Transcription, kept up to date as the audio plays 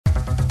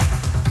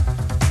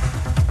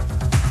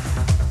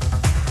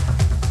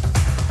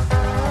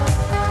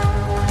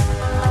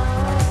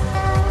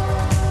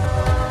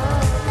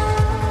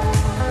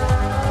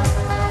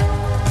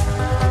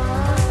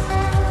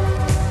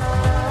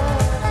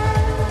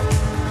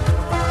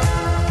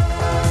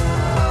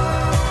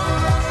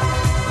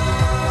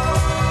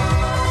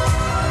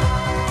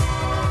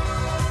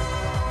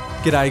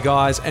G'day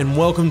guys, and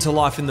welcome to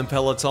Life in the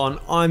Peloton.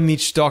 I'm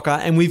Mitch Docker,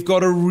 and we've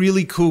got a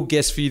really cool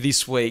guest for you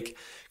this week,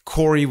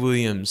 Cory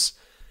Williams.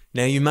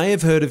 Now, you may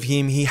have heard of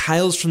him. He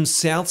hails from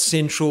South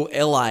Central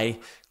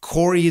L.A.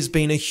 Cory has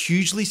been a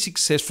hugely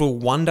successful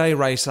one-day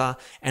racer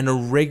and a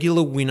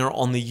regular winner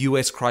on the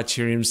US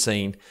criterium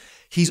scene.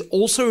 He's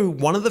also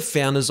one of the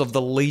founders of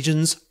the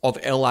Legions of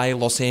L.A.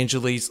 Los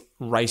Angeles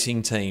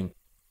racing team.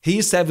 He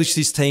established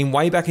this team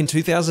way back in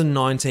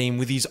 2019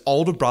 with his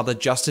older brother,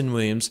 Justin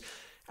Williams,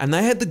 and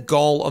they had the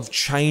goal of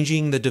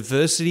changing the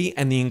diversity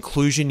and the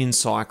inclusion in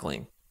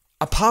cycling.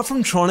 Apart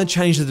from trying to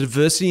change the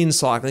diversity in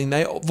cycling, they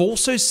have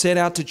also set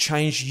out to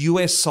change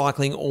US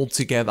cycling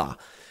altogether,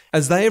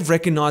 as they have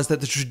recognised that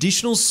the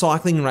traditional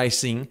cycling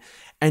racing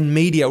and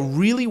media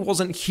really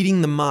wasn't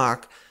hitting the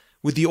mark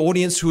with the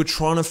audience who were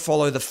trying to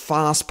follow the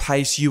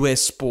fast-paced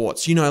US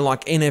sports,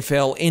 like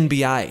NFL,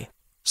 NBA.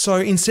 So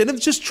instead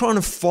of just trying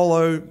to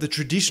follow the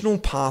traditional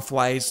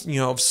pathways,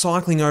 of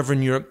cycling over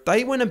in Europe,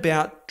 they went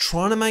about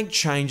trying to make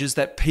changes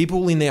that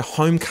people in their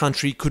home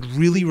country could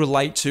really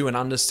relate to and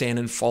understand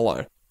and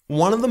follow.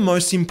 One of the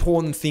most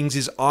important things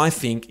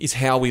is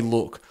how we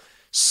look.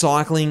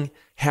 Cycling,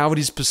 how it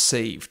is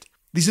perceived.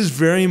 This is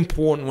very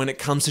important when it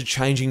comes to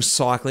changing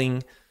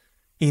cycling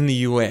in the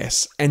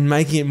US and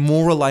making it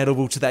more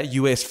relatable to that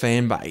US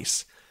fan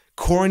base.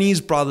 Cory and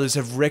his brothers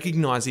have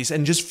recognised this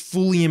and just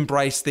fully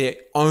embraced their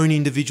own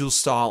individual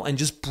style and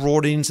just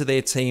brought it into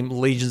their team,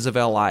 Legions of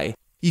LA.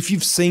 If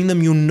you've seen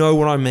them, you'll know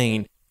what I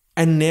mean.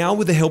 And now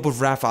with the help of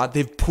Rapha,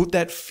 they've put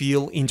that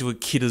feel into a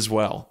kit as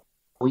well.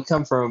 We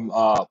come from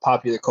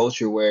popular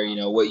culture where,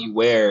 what you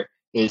wear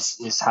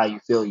is how you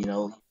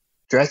feel,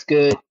 dress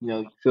good,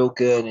 you feel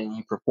good and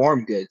you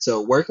perform good.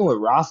 So working with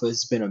Rapha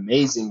has been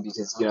amazing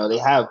because, they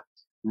have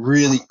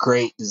really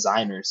great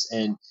designers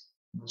and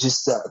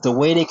just the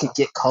way they could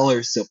get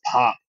colors to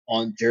pop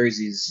on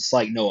jerseys is just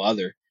like no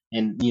other.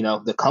 And,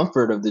 the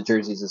comfort of the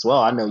jerseys as well.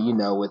 I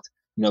know, with,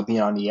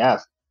 being on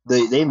EF,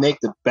 they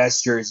make the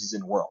best jerseys in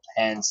the world,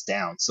 hands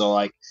down. So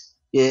like,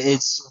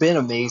 it's been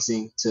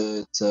amazing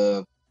to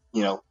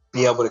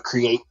be able to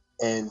create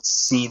and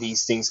see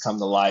these things come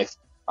to life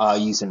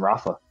using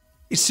Rapha.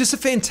 It's just a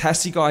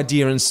fantastic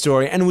idea and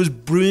story, and it was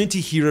brilliant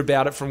to hear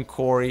about it from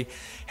Cory,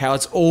 how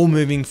it's all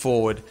moving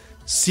forward.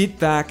 Sit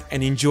back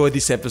and enjoy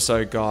this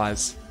episode,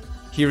 guys.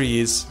 Here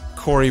he is,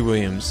 Cory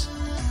Williams.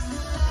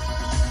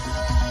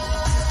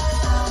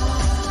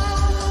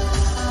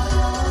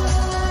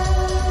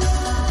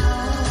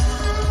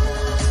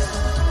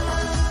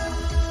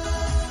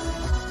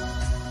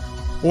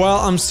 Well,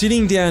 I'm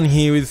sitting down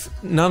here with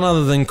none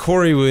other than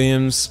Cory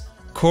Williams.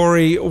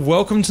 Cory,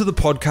 welcome to the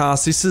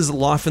podcast. This is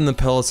Life in the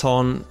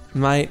Peloton.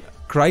 Mate,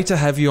 great to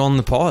have you on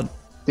the pod.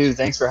 Dude,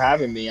 thanks for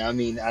having me. I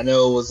mean, I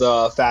know it was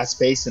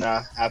fast-paced, and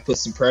I put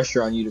some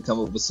pressure on you to come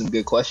up with some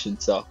good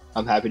questions, so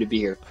I'm happy to be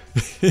here.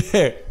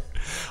 Yeah.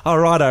 All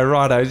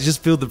righto.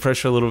 Just build the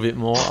pressure a little bit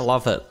more. I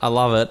love it.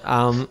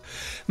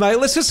 Mate,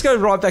 let's just go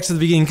right back to the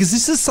beginning, because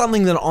this is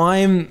something that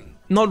I'm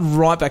not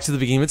right back to the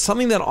beginning, but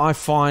something that I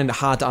find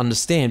hard to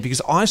understand,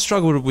 because I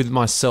struggled with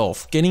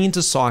myself getting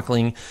into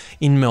cycling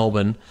in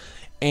Melbourne,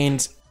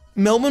 and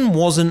Melbourne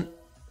wasn't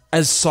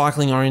as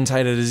cycling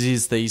orientated as it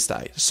is these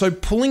days. So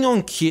pulling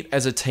on kit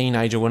as a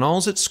teenager when I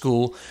was at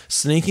school,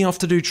 sneaking off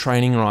to do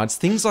training rides,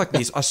 things like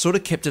this, I sort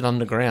of kept it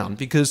underground,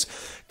 because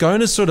going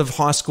to sort of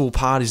high school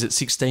parties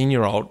as a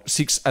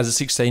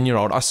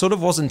 16-year-old, I sort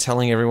of wasn't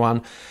telling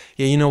everyone,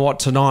 yeah, you know what,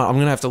 tonight I'm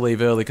going to have to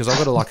leave early because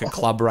I've got a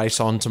club race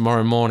on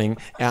tomorrow morning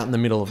out in the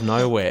middle of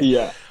nowhere.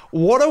 Yeah.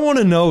 What I want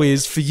to know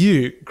is, for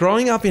you,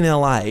 growing up in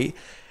LA,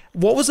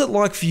 what was it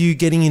like for you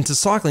getting into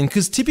cycling?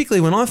 Because typically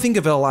when I think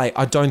of LA,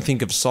 I don't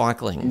think of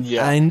cycling.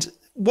 Yeah. And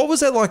what was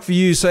that like for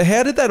you? So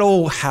how did that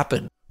all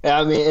happen? Yeah,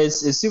 I mean,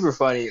 it's super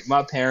funny.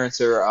 My parents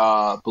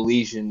are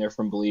Belizean. They're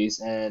from Belize,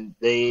 and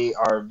they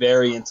are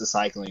very into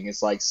cycling.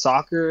 It's like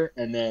soccer,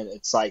 and then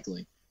it's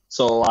cycling.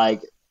 So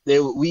like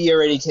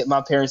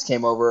my parents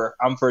came over.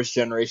 I'm first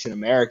generation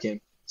American,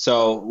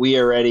 so we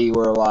already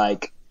were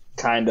like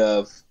kind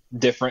of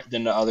different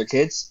than the other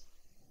kids.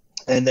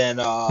 And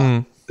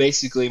then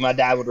basically my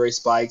dad would race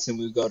bikes and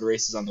we would go to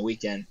races on the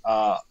weekend.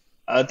 I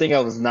think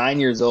I was 9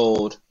 years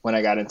old when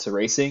I got into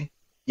racing.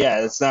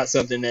 Yeah, it's not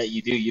something that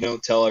you do. You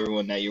don't tell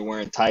everyone that you're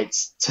wearing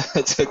tights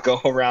to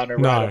go around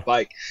and ride a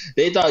bike.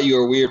 They thought you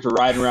were weird for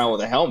riding around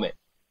with a helmet.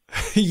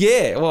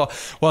 Yeah,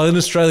 well, in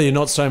Australia,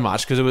 not so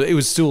much, because it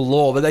was still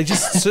law, but they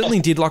just certainly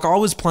did. Like, I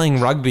was playing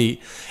rugby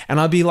and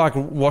I'd be like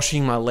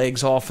washing my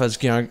legs off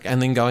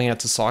and then going out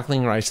to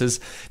cycling races.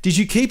 Did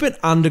you keep it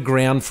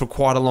underground for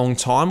quite a long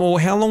time, or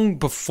how long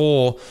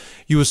before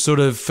you were sort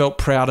of felt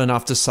proud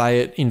enough to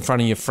say it in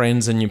front of your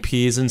friends and your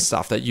peers and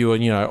stuff that you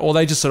were, or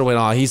they just sort of went,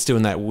 oh, he's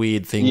doing that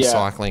weird thing,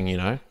 cycling,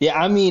 Yeah,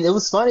 I mean, it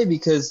was funny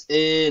because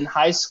in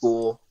high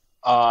school,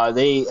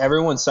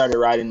 everyone started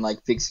riding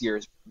like fixed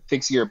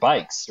gear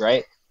bikes,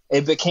 right?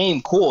 It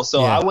became cool.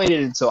 So I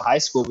waited until high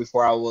school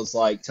before I was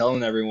like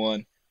telling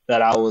everyone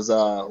that I was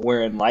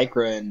wearing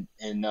Lycra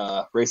and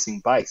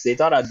racing bikes. They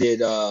thought I did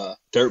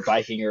dirt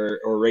biking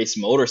or race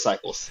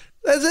motorcycles.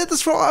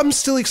 That's right. I'm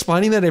still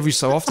explaining that every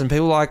so often.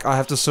 People are like, I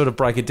have to sort of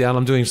break it down.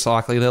 I'm doing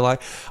cycling. They're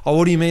like, oh,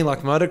 what do you mean, like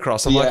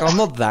motocross? I'm like, I'm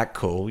not that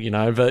cool,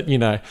 but,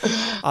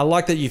 I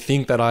like that you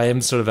think that I am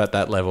sort of at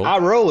that level. I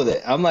roll with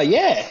it. I'm like,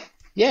 yeah,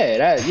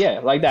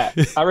 like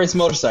that. I race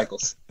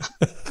motorcycles.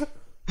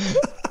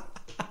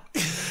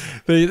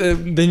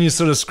 Then you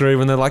sort of scream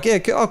when they're like, yeah,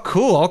 oh,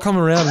 cool. I'll come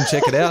around and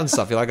check it out and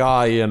stuff. You're like,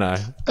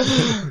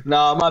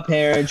 No, my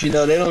parents, they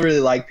don't really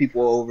like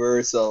people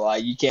over. So,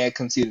 like, you can't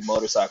come see the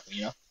motorcycle,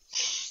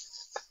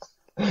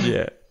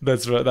 Yeah,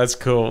 that's right. That's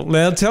cool.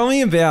 Now, tell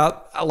me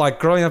about like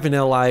growing up in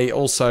LA,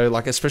 also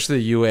like especially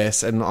the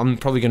US, and I'm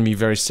probably going to be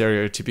very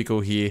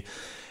stereotypical here.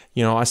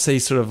 I see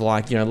sort of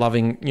like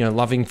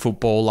loving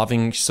football,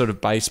 loving sort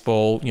of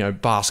baseball,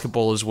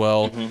 basketball as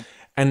well,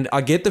 and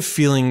I get the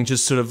feeling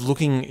just sort of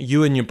looking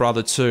you and your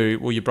brother too,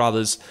 or your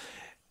brothers,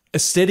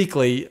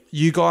 aesthetically,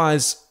 you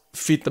guys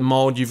fit the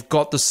mold. You've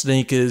got the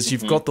sneakers,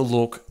 you've got the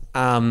look.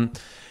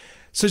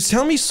 So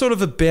tell me sort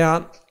of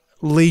about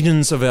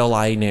Legions of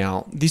LA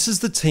now. This is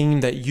the team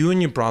that you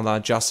and your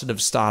brother, Justin,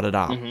 have started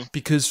up.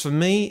 Because for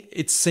me,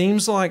 it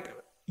seems like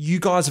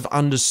you guys have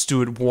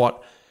understood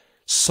what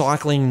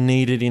cycling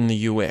needed in the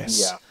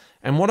US. Yeah.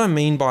 And what I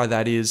mean by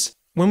that is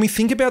when we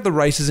think about the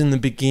races in the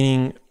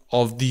beginning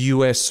of the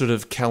US sort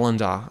of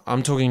calendar,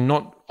 I'm talking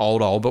not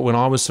old, but when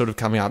I was sort of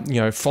coming up,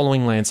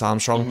 following Lance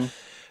Armstrong,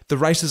 the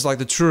races like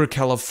the Tour of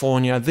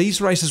California, these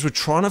races were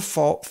trying to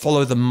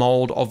follow the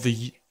mold of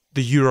the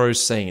Euro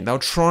scene. They were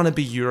trying to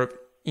be Europe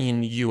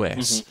in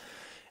US.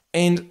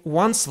 And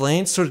once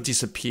Lance sort of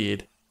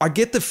disappeared, I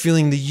get the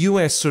feeling the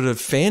US sort of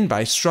fan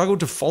base struggled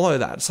to follow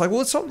that. It's like,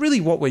 well, it's not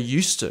really what we're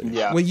used to.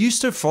 Yeah. We're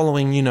used to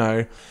following,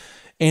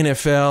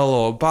 NFL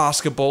or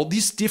basketball,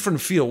 this different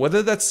feel,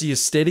 whether that's the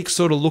aesthetic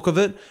sort of look of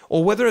it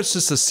or whether it's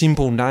just a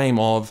simple name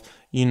of,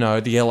 the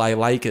LA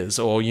Lakers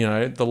or,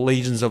 the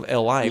Legions of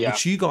LA,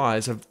 which you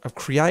guys have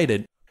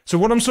created. So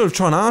what I'm sort of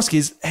trying to ask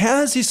is, how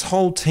has this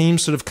whole team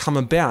sort of come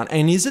about?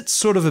 And is it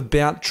sort of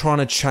about trying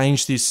to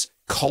change this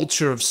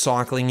culture of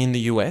cycling in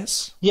the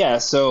US? Yeah,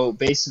 so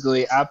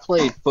basically I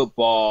played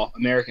football,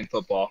 American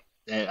football,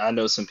 and I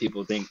know some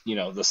people think,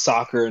 the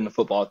soccer and the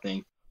football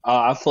thing.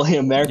 I played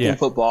American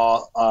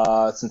football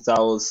since I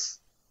was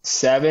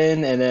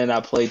 7, and then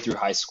I played through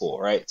high school,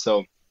 right?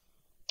 So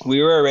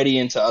we were already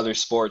into other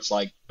sports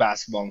like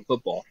basketball and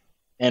football,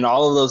 and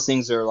all of those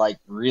things are like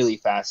really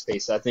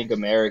fast-paced. I think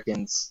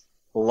Americans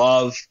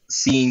love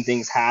seeing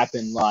things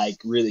happen like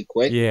really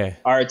quick. Yeah.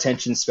 Our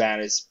attention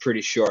span is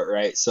pretty short,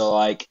 right? So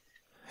like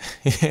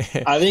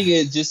I think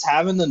it's just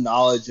having the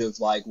knowledge of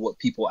like what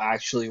people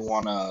actually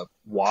want to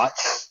watch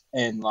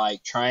and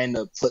like trying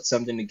to put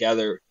something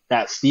together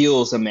that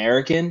feels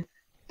American,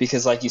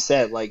 because like you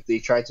said, like they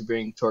tried to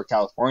bring Tour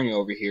California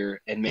over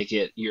here and make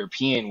it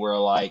European, where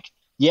like,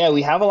 yeah,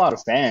 we have a lot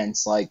of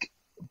fans, like,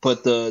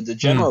 but the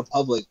general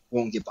public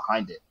won't get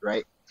behind it,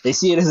 right? They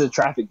see it as a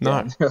traffic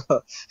jam.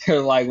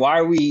 They're like, why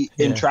are we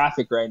in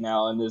traffic right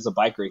now and there's a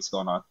bike race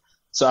going on?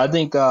 So I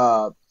think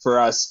for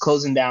us,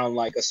 closing down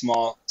like a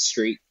small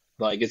street,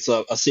 like it's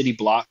a city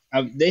block.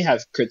 They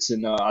have crits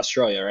in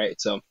Australia, right?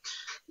 So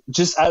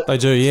just they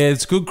do, yeah.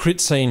 It's a good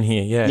crit scene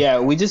here, yeah. Yeah,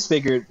 we just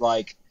figured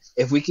like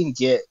if we can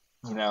get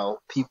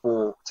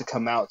people to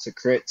come out to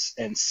crits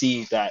and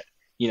see that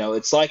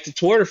it's like the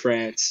Tour de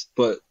France,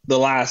 but the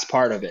last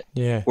part of it,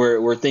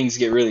 where things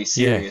get really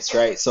serious,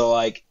 right? So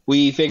like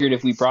we figured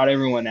if we brought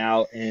everyone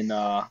out and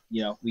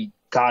we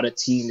got a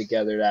team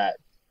together that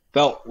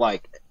felt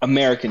like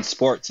American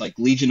sports, like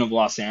Legion of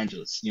Los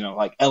Angeles,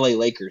 like LA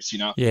Lakers,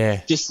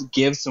 just to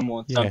give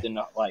someone something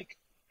to like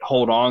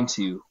hold on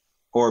to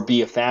or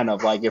be a fan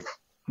of. Like if,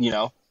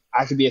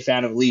 I could be a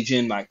fan of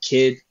Legion, my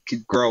kid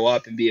could grow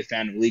up and be a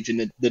fan of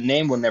Legion, the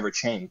name will never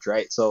change,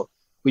 right? So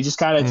we just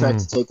kind of tried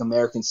to take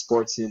American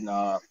sports and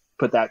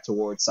put that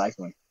towards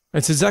cycling.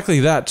 It's exactly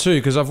that too,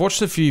 because I've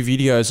watched a few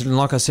videos and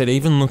like I said,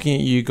 even looking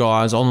at you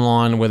guys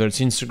online, whether it's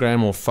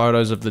Instagram or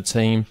photos of the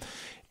team,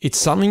 it's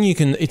something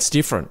it's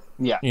different.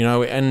 Yeah.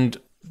 And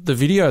the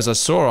videos I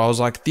saw, I was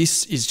like,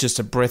 this is just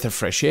a breath of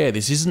fresh air.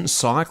 This isn't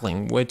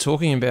cycling. We're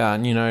talking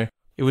about,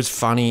 it was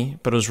funny,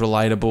 but it was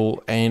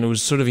relatable and it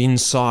was sort of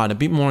inside, a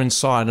bit more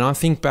inside. And I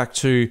think back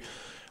to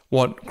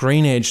what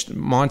Green Edge,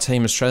 my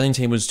team, Australian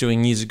team, was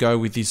doing years ago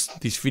with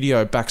this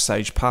video,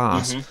 Backstage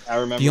Pass. I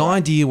remember the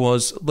idea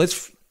was,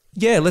 let's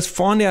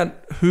find out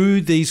who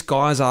these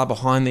guys are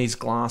behind these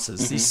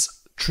glasses, this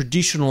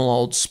traditional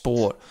old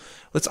sport.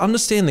 Let's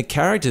understand the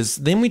characters.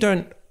 Then we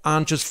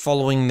aren't just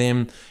following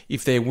them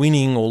if they're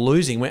winning or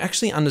losing. We're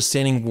actually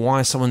understanding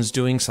why someone's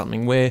doing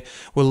something. We're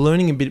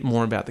learning a bit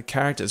more about the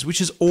characters,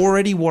 which is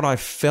already what I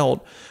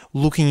felt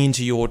looking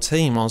into your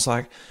team. I was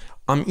like,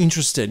 I'm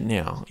interested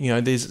now.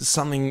 There's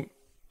something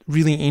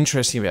really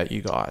interesting about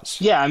you guys.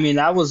 Yeah, I mean,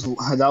 that was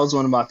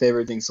one of my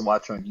favorite things to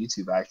watch on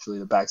YouTube, actually,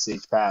 the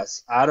Backstage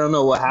Pass. I don't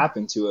know what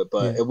happened to it,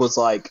 but it was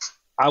like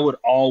I would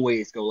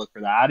always go look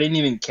for that. I didn't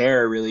even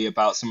care really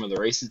about some of the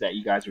races that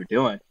you guys were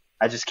doing.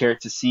 I just cared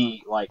to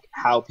see like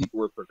how people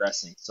were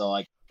progressing. So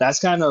like that's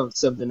kind of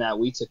something that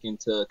we took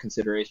into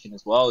consideration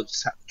as well,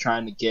 just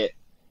trying to get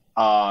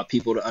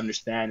people to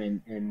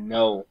understand and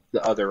know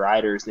the other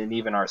riders and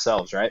even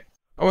ourselves, right?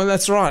 Oh, well,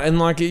 that's right. And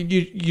like,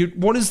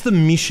 what is the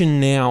mission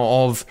now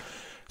of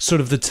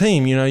sort of the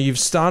team? You know, you've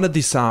started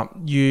this up.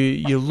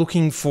 You're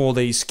looking for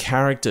these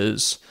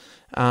characters.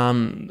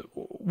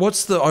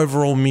 What's the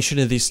overall mission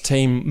of this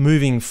team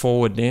moving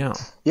forward now?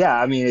 Yeah,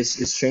 I mean,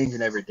 it's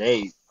changing every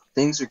day.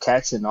 Things are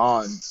catching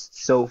on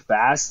so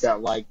fast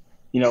that, like,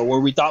 you know, where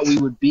we thought we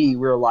would be,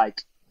 we're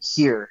like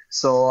here.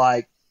 So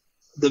like,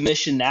 the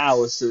mission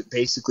now is to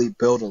basically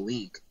build a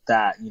league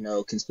that, you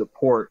know, can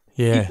support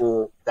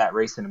people that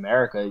race in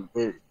America.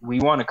 We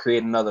want to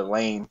create another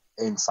lane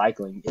in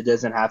cycling. It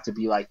doesn't have to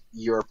be like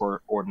Europe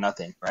or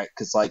nothing, right?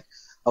 Because like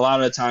a lot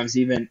of the times,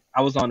 even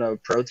I was on a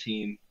pro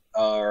team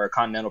or a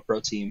continental pro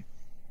team,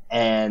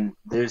 and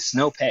there's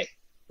no pay,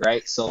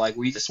 right? So like,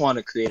 we just want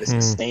to create a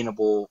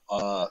sustainable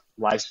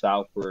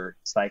lifestyle for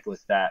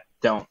cyclists that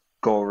don't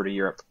go over to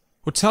Europe.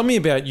 Well, tell me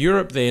about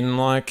Europe then.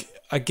 Like,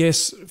 I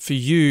guess for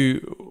you,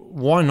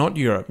 why not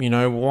Europe? You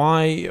know,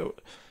 why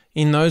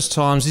in those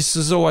times? This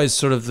is always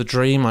sort of the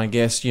dream, I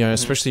guess. You know,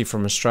 especially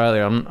from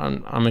Australia.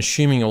 I'm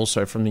assuming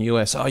also from the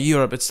US. Oh,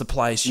 Europe, it's the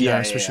place. You know,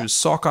 especially with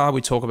soccer,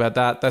 we talk about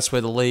that. That's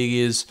where the league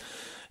is.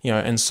 You know,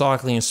 and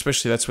cycling,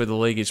 especially, that's where the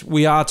league is.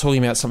 We are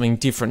talking about something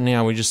different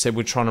now. We just said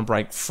we're trying to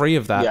break free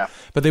of that. Yeah.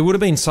 But there would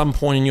have been some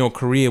point in your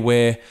career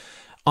where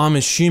I'm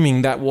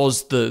assuming that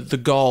was the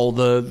goal,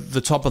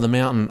 the top of the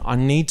mountain. I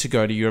need to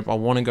go to Europe. I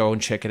want to go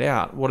and check it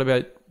out. What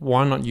about,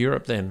 why not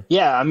Europe then?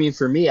 Yeah, I mean,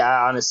 for me,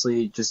 I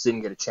honestly just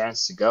didn't get a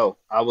chance to go.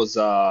 I was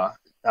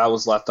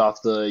left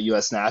off the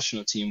U.S.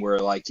 national team where,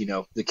 like, you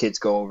know, the kids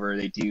go over,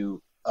 they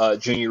do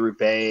junior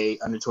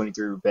Roubaix, under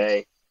 23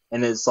 Roubaix,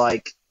 and it's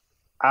like,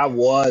 I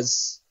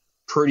was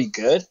pretty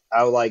good.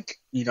 I would, like,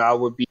 you know, I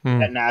would be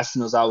at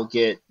nationals. I would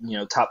get, you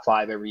know, top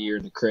 5 every year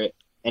in the crit,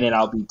 and then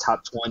I'll be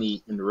top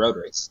 20 in the road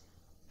race.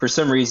 For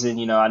some reason,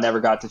 you know, I never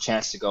got the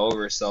chance to go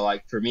over. So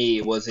like, for me,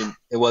 it wasn't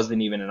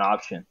even an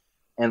option.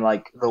 And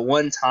like, the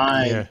one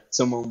time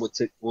someone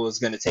was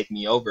going to take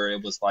me over,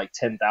 it was like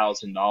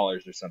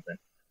 $10,000 or something.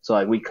 So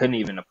like, we couldn't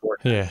even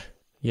afford it. Yeah.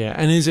 Yeah.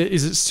 And is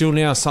it still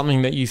now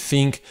something that you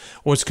think,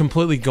 or it's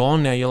completely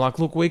gone now? You're like,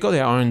 look, we got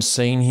our own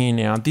scene here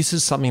now. This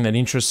is something that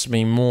interests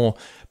me more,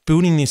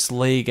 building this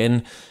league.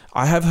 And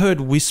I have heard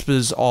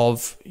whispers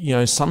of, you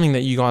know, something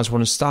that you guys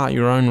want to start,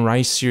 your own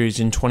race series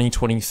in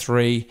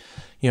 2023,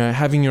 you know,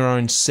 having your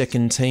own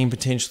second team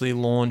potentially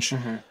launch.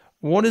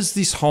 What is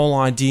this whole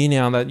idea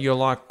now that you're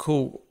like,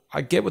 cool,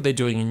 I get what they're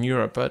doing in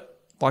Europe, but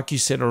like you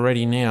said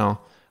already now,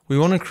 we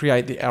want to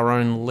create our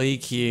own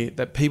league here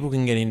that people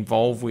can get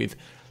involved with,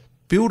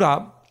 build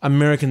up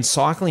American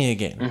cycling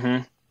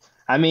again.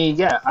 I mean,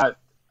 yeah,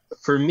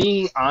 for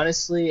me,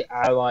 honestly,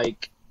 I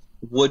like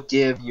would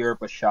give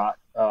Europe a shot.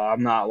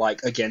 I'm not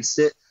like against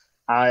it.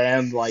 I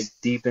am like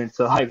deep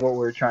into like what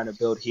we're trying to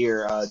build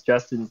here.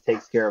 Justin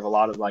takes care of a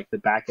lot of like the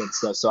back end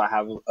stuff, so I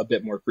have a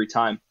bit more free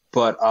time.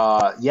 But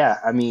yeah,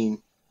 I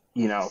mean,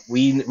 you know,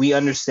 we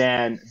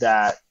understand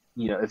that,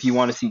 you know, if you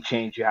want to see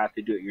change, you have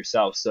to do it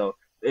yourself. So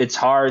it's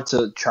hard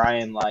to try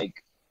and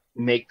like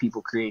make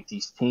people create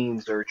these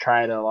teams or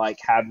try to like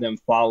have them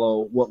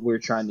follow what we're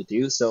trying to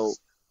do. So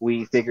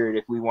we figured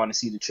if we want to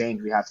see the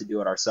change, we have to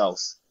do it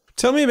ourselves.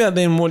 Tell me about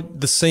then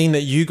what the scene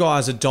that you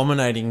guys are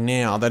dominating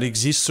now, that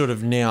exists sort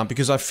of now,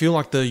 because I feel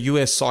like the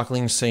US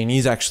cycling scene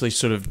is actually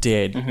sort of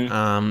dead.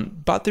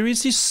 But there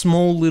is this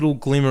small little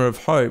glimmer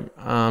of hope,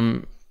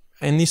 and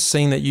this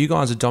scene that you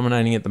guys are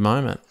dominating at the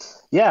moment.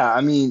 Yeah,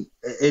 I mean,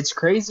 it's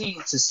crazy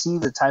to see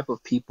the type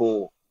of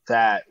people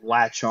that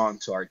latch on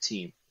to our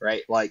team,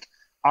 right? Like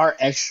our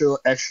extra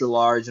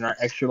large and our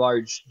extra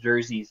large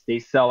jerseys, they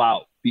sell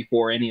out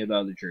before any of the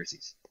other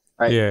jerseys,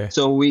 right? Yeah.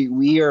 So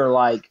we are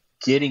like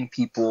getting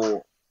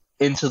people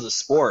into the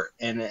sport,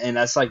 and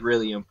that's like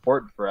really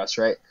important for us,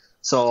 right?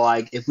 So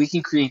like, if we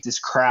can create this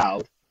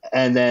crowd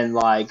and then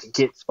like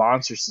get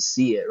sponsors to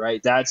see it,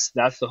 right? That's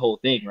the whole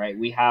thing, right?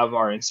 We have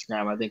our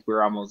Instagram. I think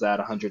we're almost at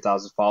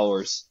 100,000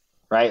 followers,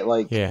 right?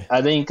 Like,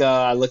 I think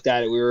I looked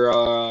at it. We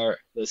were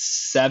the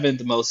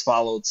 7th most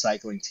followed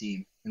cycling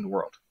team in the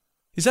world.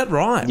 Is that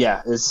right?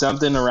 Yeah, it's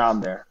something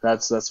around there.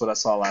 That's what I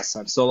saw last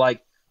time. So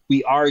like,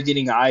 we are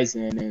getting eyes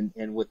in,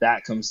 and with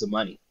that comes the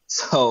money.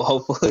 So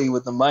hopefully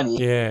with the money,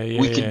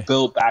 we can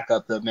build back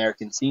up the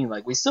American scene.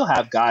 Like, we still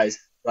have guys,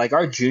 like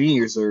our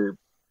juniors are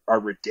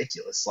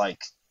ridiculous. Like,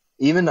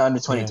 even the under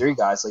 23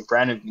 guys, like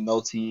Brandon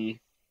McNulty,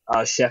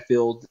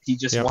 Sheffield, he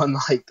just won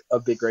like a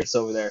big race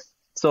over there.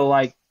 So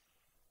like,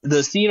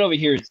 the scene over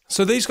here.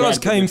 So these guys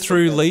came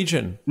through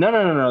Legion?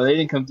 No. They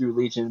didn't come through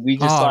Legion. We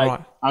just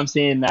I'm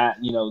saying that,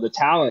 you know, the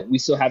talent, we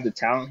still have the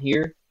talent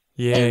here.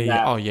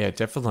 Yeah. Oh yeah,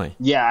 definitely.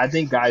 Yeah, I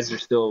think guys are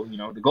still, you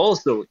know, the goal is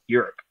still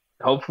Europe.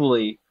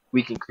 Hopefully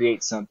we can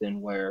create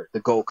something where the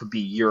goal could be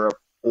Europe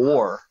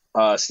or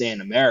stay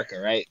in America,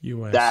 right?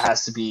 US. That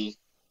has to be,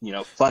 you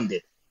know,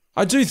 funded.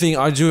 I do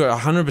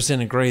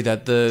 100% agree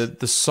that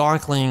the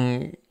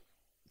cycling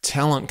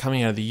talent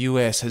coming out of the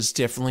US has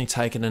definitely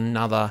taken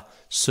another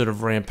sort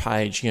of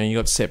rampage. You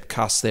got Sepp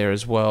Kuss there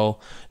as well,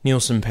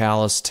 Nielsen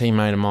Powers,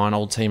 teammate of mine,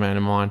 old teammate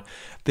of mine.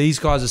 These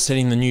guys are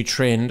setting the new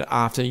trend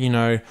after,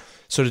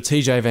 sort of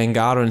TJ Van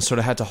Garderen sort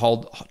of had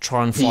to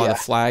try and fly the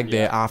flag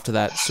there after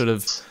that sort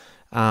of,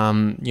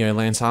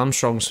 Lance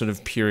Armstrong sort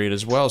of period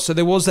as well. So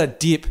there was that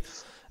dip.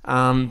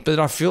 But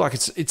I feel like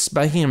it's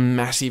making a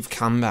massive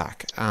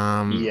comeback.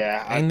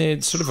 And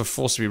they're sort of a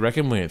force to be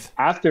reckoned with.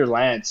 After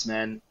Lance,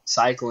 man,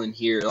 cycling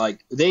here,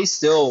 like they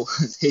still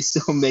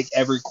make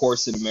every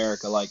course in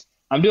America. Like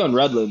I'm doing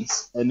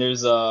Redlands, and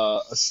there's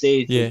a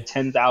stage with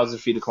 10,000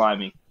 feet of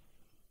climbing.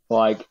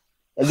 Like,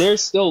 and they're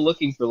still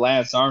looking for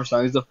Lance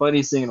Armstrong. It's the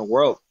funniest thing in the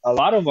world. A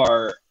lot of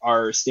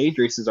our stage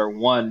races are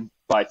won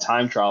by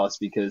time trialists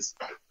because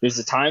there's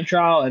a time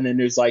trial, and then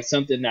there's like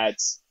something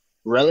that's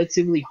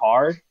relatively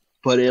hard,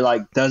 but it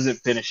like doesn't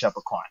finish up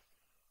a climb.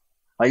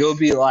 Like it would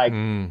be like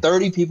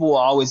 30 people will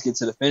always get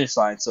to the finish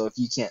line. So if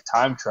you can't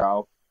time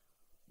trial,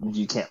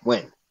 you can't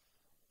win.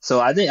 So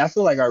I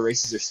feel like our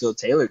races are still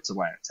tailored to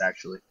Lance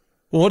actually.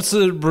 Well, what's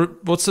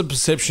the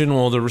perception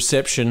or the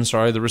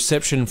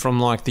reception from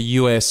like the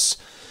US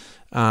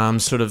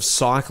sort of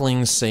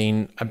cycling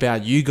scene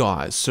about you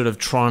guys sort of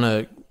trying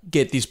to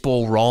get this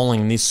ball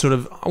rolling, this sort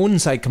of, I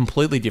wouldn't say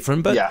completely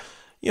different, but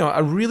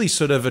a really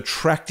sort of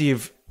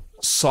attractive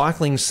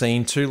cycling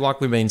scene to,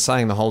 like we've been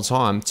saying the whole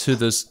time, to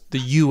the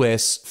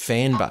US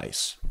fan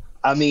base?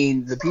 I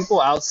mean, the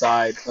people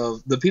outside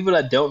of the people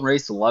that don't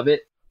race love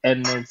it,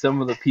 and then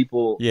some of the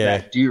people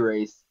that do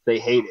race, they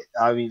hate it.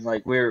 I mean,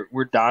 like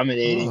we're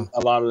dominating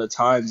a lot of the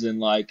times, and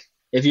like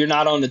if you're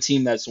not on the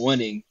team that's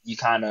winning, you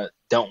kind of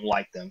don't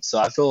like them. So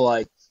I feel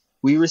like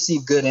we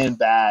receive good and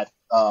bad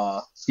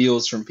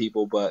feels from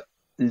people, but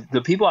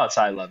the people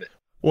outside love it.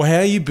 Well, how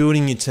are you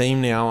building your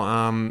team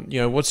now?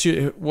 What's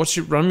your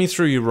run me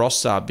through your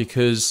roster,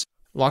 because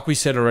like we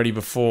said already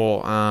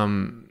before,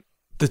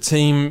 the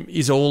team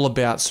is all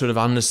about sort of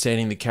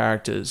understanding the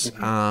characters.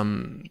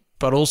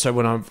 But also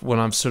when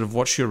I've sort of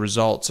watched your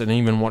results and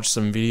even watched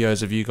some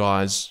videos of you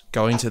guys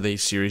going to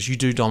these series, you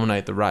do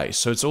dominate the race.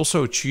 So it's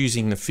also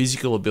choosing the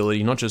physical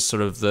ability, not just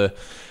sort of the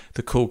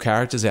cool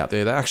characters out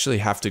there. They actually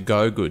have to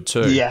go good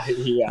too.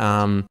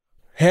 Yeah.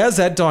 How's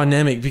that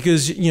dynamic?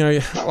 Because,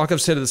 like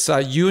I've said at the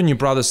start, you and your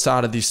brother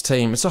started this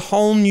team. It's a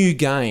whole new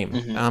game,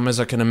 as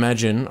I can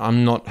imagine.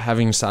 I'm not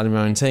having started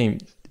my own team.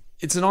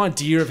 It's an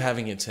idea of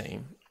having a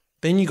team.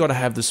 Then you got to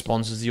have the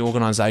sponsors, the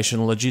organisation,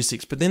 the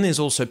logistics. But then there's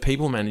also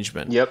people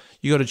management. Yep.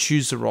 You got to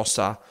choose the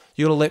roster.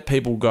 You got to let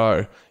people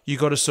go. You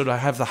got to sort of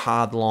have the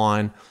hard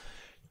line.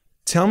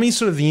 Tell me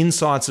sort of the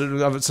insights.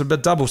 It's a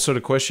double sort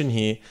of question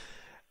here.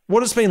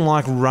 What it's been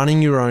like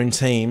running your own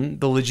team,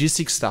 the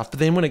logistics stuff, but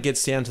then when it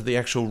gets down to the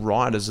actual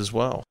riders as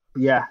well.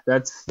 Yeah,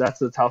 that's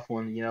a tough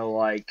one.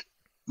 Like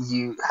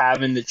you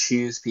having to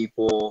choose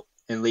people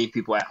and leave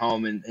people at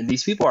home, and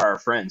these people are our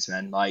friends,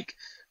 man. Like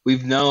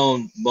we've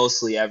known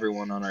mostly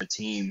everyone on our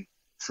team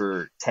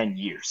for 10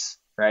 years,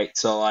 right?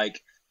 So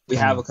like we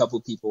have a couple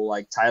of people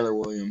like Tyler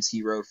Williams,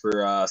 he rode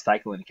for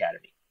Cycling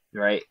Academy,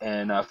 right?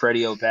 And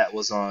Freddie Obet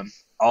was on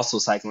also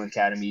Cycling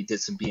Academy,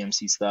 did some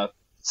BMC stuff.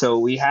 So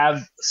we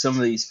have some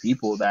of these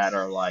people that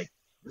are like,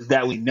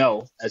 that we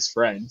know as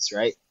friends,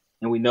 right?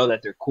 And we know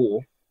that they're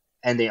cool,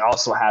 and they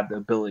also have the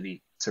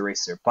ability to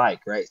race their bike,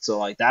 right? So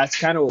like that's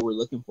kind of what we're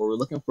looking for. We're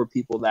looking for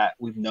people that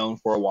we've known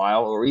for a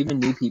while, or even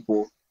new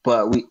people,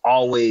 but we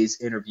always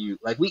interview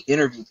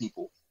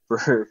people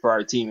for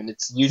our team, and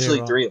it's usually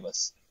three of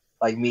us,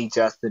 like me,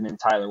 Justin, and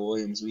Tyler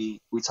Williams.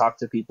 We talk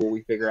to people,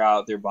 we figure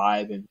out their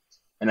vibe, and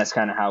that's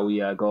kind of how we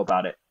go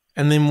about it.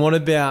 And then what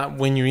about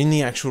when you're in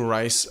the actual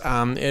race?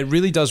 It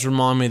really does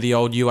remind me of the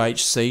old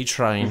UHC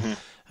train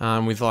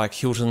with like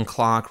Hilton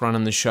Clark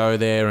running the show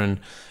there. And,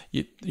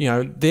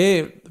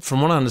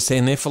 from what I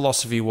understand, their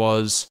philosophy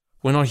was,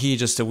 we're not here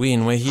just to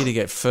win. We're here to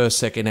get first,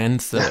 second,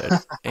 and third.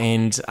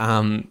 And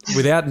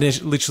without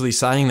literally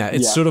saying that,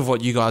 it's sort of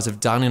what you guys have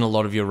done in a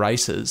lot of your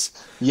races.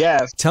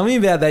 Yeah. Tell me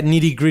about that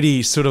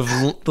nitty-gritty sort of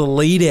the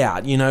lead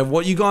out.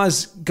 What you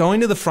guys going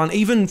to the front,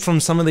 even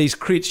from some of these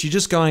crits, you're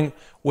just going,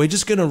 we're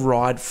just going to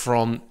ride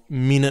from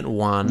minute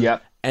one.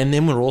 Yep. And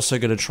then we're also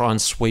going to try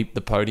and sweep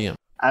the podium.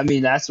 I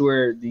mean, that's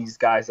where these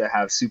guys that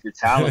have super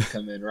talent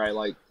come in, right?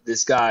 Like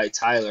this guy,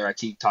 Tyler, I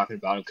keep talking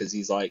about him because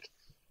he's like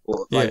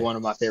one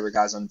of my favorite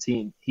guys on the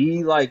team.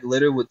 He like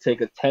literally would take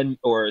a 10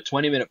 or a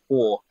 20-minute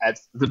pull at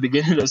the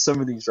beginning of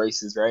some of these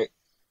races, right?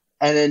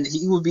 And then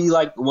he would be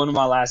like one of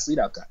my last lead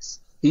out guys.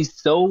 He's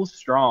so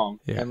strong.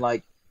 And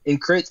like in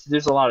crits,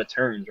 there's a lot of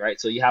turns, right?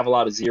 So you have a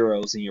lot of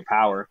zeros in your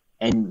power,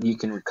 and you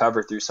can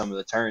recover through some of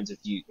the turns if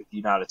you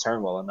know how to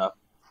turn well enough.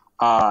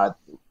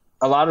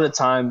 A lot of the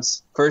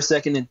times, first,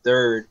 second, and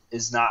third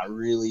is not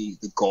really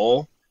the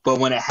goal. But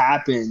when it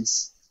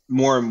happens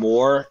more and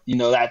more,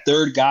 that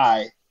third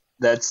guy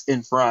that's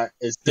in front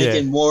is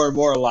thinking more and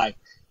more like,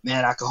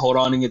 man, I could hold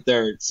on and get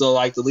third. So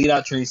like the lead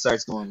out train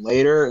starts going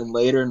later and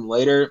later and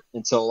later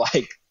until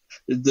like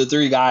the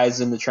three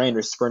guys in the train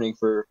are sprinting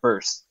for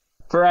first.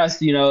 For us,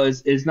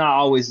 it's not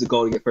always the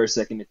goal to get first,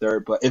 second, and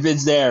third, but if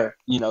it's there,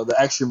 the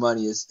extra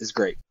money is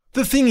great.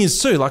 The thing is,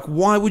 too, like,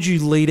 why would you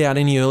lead out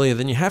any earlier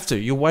than you have to?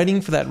 You're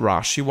waiting for that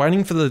rush. You're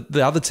waiting for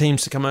the other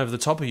teams to come over the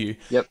top of you.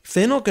 Yep. If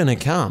they're not going to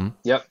come,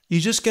 yep,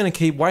 you're just going to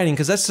keep waiting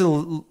because that's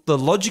the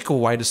logical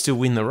way to still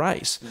win the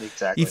race.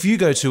 Exactly. If you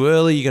go too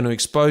early, you're going to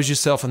expose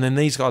yourself, and then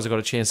these guys have got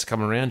a chance to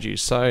come around you.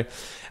 So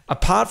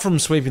apart from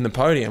sweeping the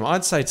podium,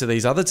 I'd say to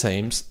these other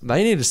teams,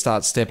 they need to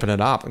start stepping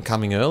it up and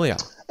coming earlier.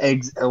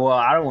 Well,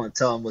 I don't want to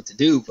tell them what to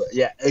do, but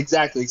yeah,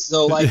 exactly.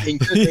 So, like, in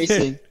crit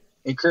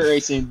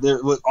racing,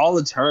 there with all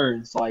the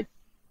turns, like,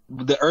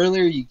 the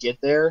earlier you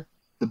get there,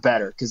 the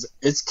better, because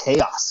it's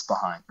chaos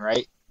behind,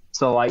 right?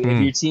 So, like,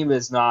 if your team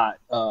is not,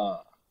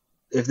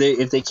 if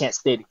they can't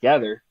stay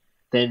together,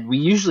 then we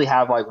usually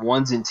have like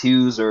ones and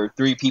twos or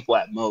three people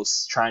at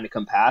most trying to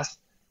come past.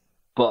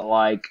 But,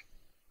 like,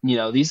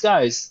 these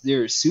guys,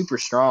 they're super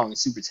strong and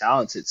super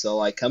talented. So,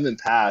 like, coming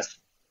past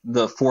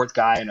the fourth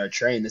guy in our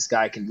train, this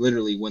guy can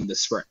literally win the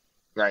sprint,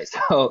 right?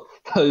 So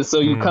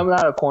you're coming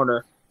out of a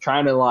corner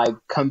trying to, like,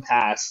 come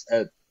past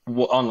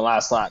on the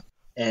last lap,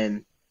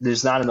 and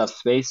there's not enough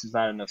space, there's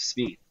not enough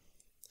speed.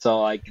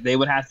 So, like, they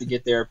would have to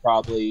get there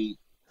probably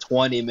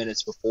 20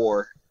 minutes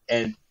before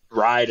and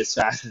ride as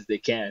fast as they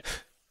can.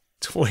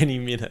 20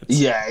 minutes?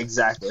 Yeah,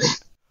 exactly.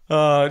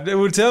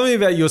 Well, tell me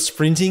about your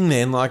sprinting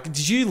then. Like,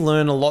 did you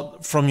learn a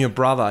lot from your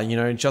brother?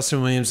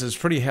 Justin Williams is a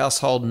pretty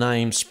household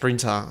name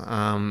sprinter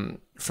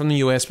from the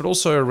US, but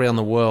also around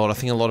the world. I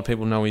think a lot of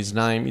people know his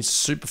name. He's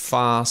super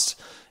fast,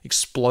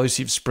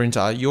 explosive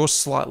sprinter. You're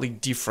slightly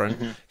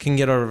different, can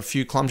get over a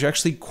few climbs. You're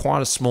actually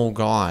quite a small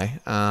guy.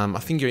 I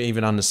think you're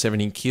even under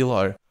 70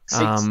 kilo.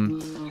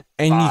 65.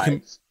 And you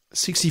can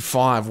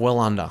 65, well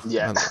under.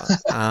 Yeah.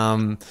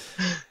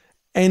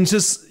 And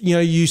just,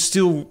 you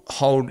still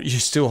hold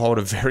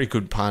a very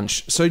good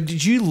punch. So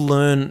did you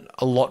learn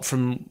a lot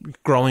from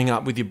growing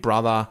up with your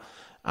brother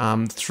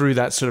through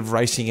that sort of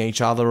racing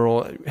each other,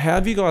 or how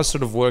have you guys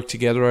sort of worked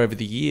together over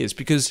the years?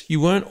 Because you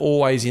weren't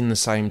always in the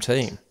same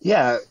team.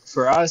 Yeah,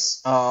 for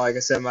us, like I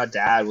said, my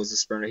dad was a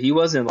sprinter. He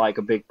wasn't like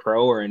a big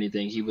pro or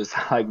anything. He was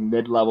like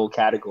mid-level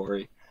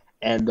category.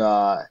 And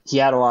he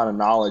had a lot of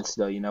knowledge,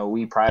 though.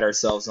 We pride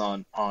ourselves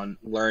on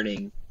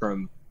learning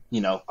from,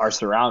 our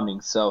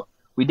surroundings. So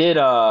we did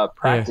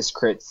practice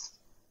crits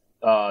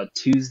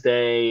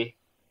Tuesday,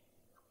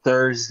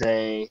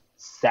 Thursday,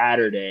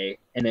 Saturday,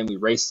 and then we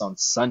raced on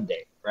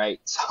Sunday, right?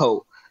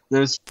 So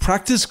there's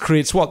practice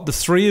crits. What, the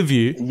three of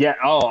you? Yeah,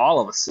 all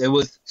of us. It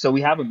was, so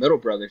we have a middle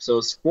brother, so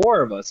it's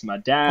four of us. My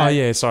dad. Oh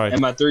yeah, sorry.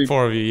 And my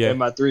four of you. Yeah. And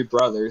my three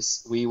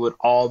brothers. We would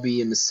all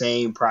be in the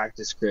same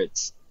practice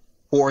crits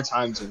 4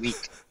 times a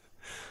week.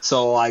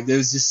 So, like,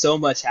 there's just so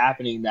much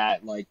happening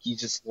that, like, you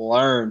just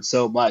learn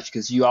so much,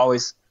 because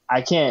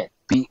I can't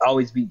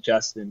always beat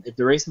Justin. If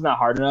the race is not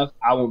hard enough,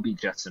 I won't beat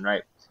Justin,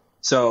 right?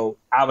 So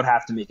I would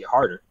have to make it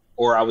harder,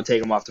 or I would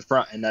take him off the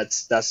front, and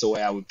that's the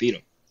way I would beat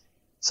him.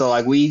 So,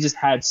 like, we just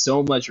had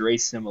so much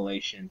race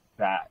simulation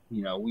that,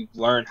 we've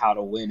learned how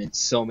to win in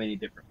so many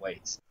different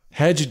ways.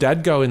 How'd your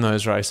dad go in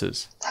those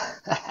races?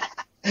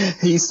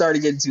 He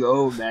started getting too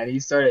old, man. He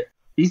started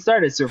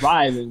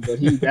surviving, but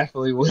he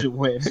definitely wouldn't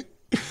win.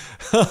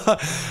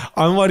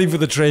 I'm waiting for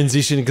the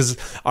transition, because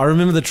I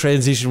remember the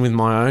transition with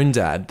my own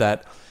dad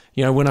that,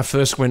 when I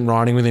first went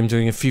riding with him,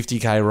 doing a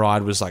 50K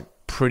ride was like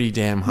pretty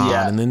damn hard.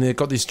 Yeah. And then they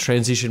got this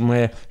transition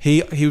where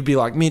he would be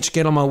like, Mitch,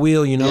 get on my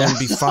wheel, and it'd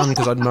be fun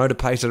because I'd motor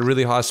pace at a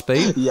really high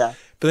speed. Yeah.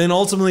 But then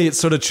ultimately it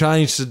sort of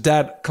changed to,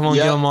 Dad, come on,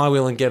 get on my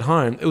wheel and get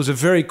home. It was a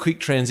very quick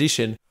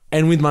transition.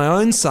 And with my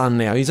own son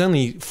now, he's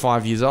only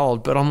 5 years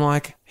old, but I'm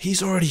like,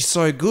 he's already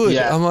so good.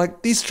 Yeah. I'm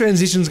like, this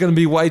transition's going to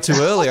be way too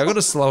early. I got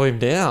to slow him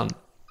down.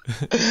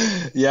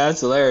 Yeah, it's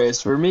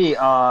hilarious. For me,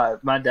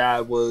 my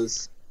dad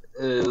was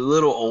a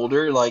little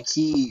older. Like,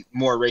 he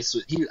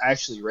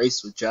actually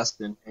raced with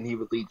Justin, and he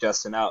would lead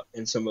Justin out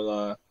in some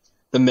of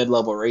the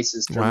mid-level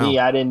races. For me,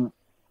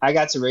 I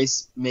got to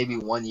race maybe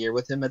 1 year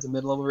with him at the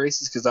mid-level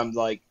races, because I'm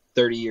like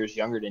 30 years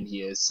younger than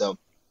he is. So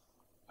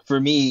for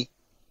me,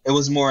 it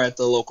was more at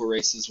the local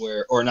races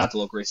or not the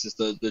local races,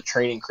 the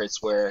training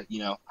crits where,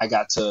 I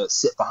got to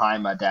sit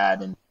behind my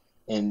dad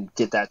and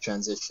get that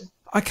transition.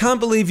 I can't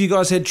believe you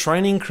guys had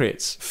training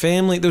crits.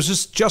 Family, there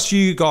was just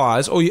you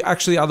guys, or you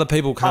actually other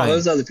people came? Oh, there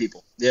was other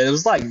people. Yeah, it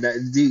was like...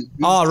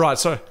 Oh, right,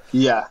 so...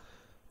 Yeah.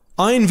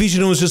 I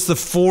envisioned it was just the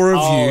four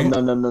of you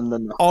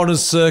no. on a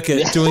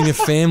circuit doing a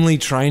family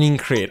training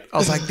crit. I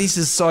was like, this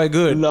is so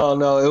good. No,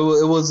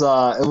 it was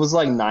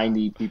like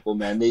 90 people,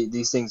 man.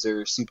 These things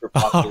are super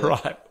popular.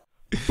 Oh, right.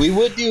 We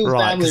would do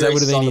family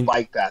races on the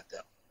bike path,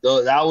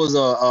 though. That was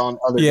on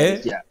other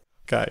days. Yeah.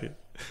 Okay.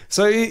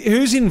 So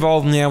who's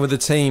involved now with the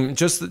team?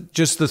 Just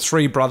the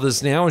three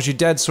brothers now? Is your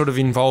dad sort of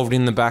involved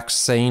in the back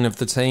scene of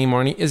the team,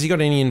 or has he got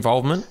any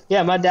involvement?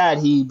 Yeah, my dad,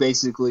 he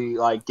basically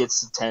like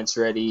gets the tents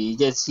ready. He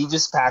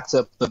just packs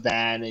up the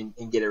van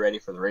and get it ready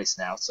for the race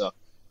now. So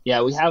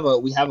yeah, we have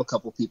a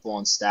couple people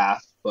on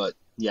staff, but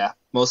yeah,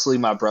 mostly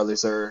my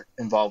brothers are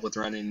involved with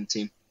running the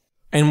team.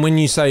 And when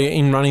you say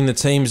in running the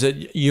teams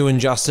that you and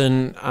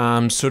Justin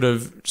sort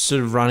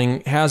of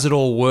running, how's it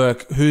all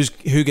work?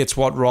 Who gets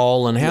what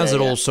role, and how's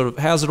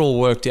it all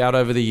worked out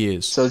over the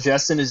years? So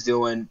Justin is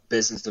doing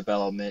business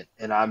development,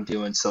 and I'm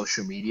doing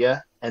social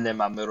media, and then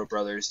my middle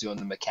brother is doing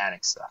the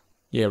mechanic stuff.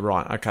 Yeah,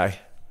 right. Okay,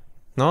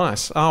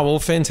 nice. Oh well,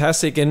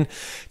 fantastic. And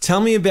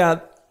tell me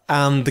about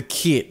the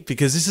kit,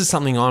 because this is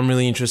something I'm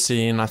really interested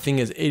in. I think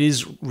it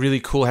is really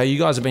cool how you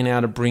guys have been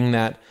able to bring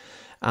that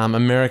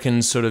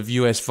American sort of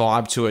US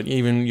vibe to it,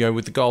 even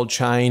with the gold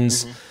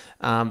chains.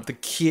 The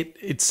kit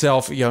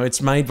itself,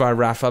 it's made by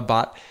Rapha,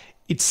 but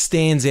it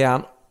stands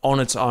out on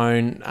its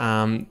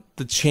own.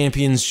 The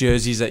champions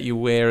jerseys that you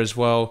wear as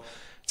well.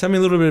 Tell me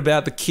a little bit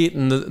about the kit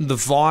and the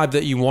vibe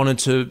that you wanted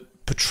to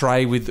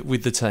portray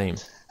with the team.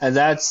 And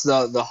that's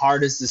the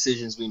hardest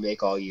decisions we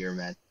make all year,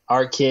 man.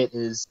 Our kit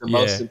is the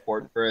most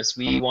important for us.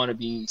 We want to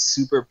be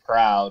super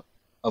proud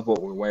of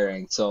what we're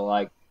wearing. So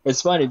like,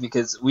 it's funny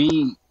because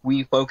we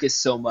focus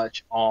so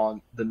much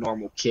on the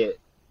normal kit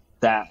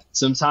that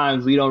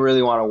sometimes we don't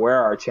really want to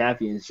wear our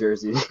champions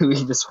jersey. We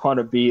just want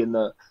to be in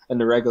the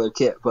regular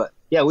kit. But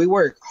yeah, we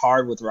work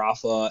hard with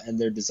Rapha and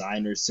their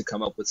designers to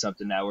come up with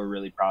something that we're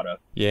really proud of.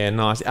 Yeah,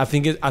 nice. I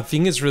think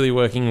it's really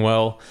working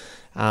well.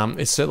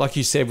 It's like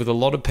you said, with a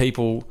lot of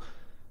people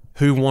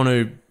who want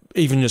to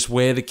even just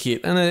wear the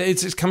kit, and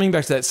it's coming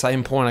back to that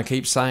same point I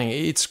keep saying.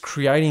 It's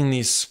creating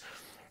this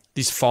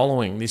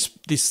following,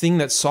 this thing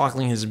that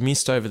cycling has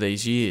missed over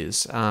these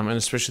years, and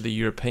especially the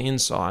European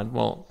side.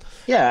 Well,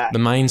 yeah, the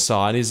main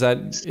side is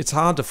that it's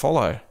hard to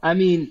follow. I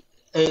mean,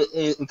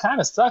 it kind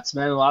of sucks,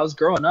 man. When I was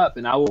growing up,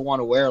 and I would want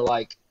to wear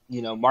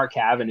Mark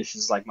Cavendish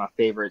is like my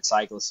favorite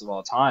cyclist of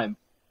all time,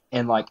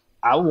 and like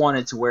I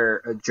wanted to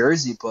wear a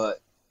jersey,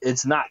 but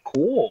it's not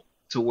cool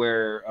to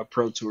wear a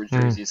Pro Tour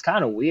jersey. It's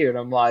kind of weird.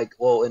 I'm like,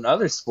 well, in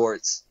other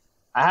sports,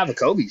 I have a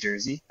Kobe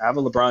jersey. I have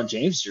a LeBron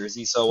James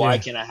jersey. So why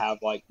can't I have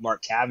like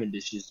Mark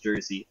Cavendish's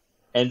jersey?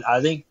 And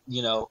I think,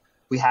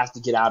 we have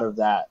to get out of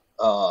that,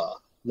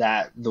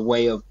 the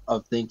way of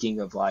thinking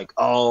of like,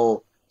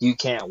 oh, you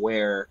can't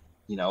wear,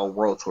 a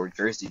World Tour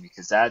jersey,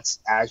 because that's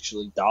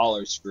actually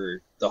dollars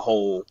for the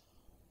whole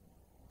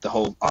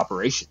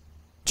operation.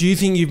 Do you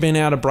think you've been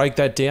able to break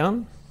that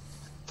down?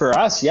 For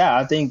us, yeah,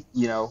 I think,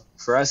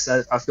 for us,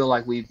 I feel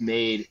like we've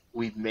made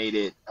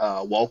it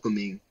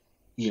welcoming,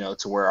 to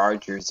wear our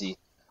jersey,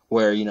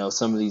 where,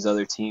 some of these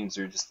other teams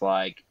are just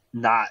like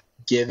not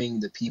giving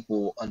the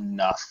people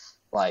enough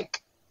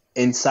like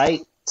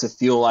insight to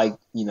feel like,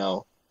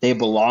 they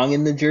belong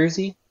in the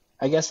jersey,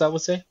 I guess I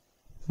would say.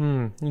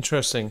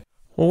 Interesting.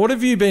 Well, what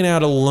have you been able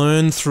to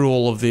learn through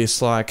all of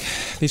this, like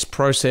this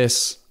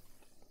process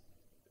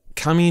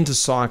coming into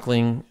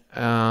cycling,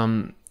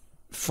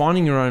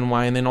 finding your own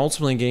way, and then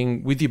ultimately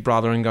getting with your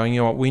brother and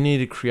going, what, we need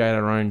to create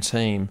our own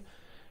team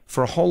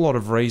for a whole lot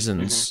of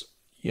reasons.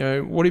 What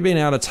have you been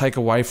able to take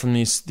away from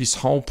this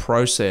whole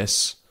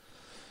process,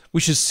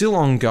 which is still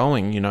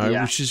ongoing,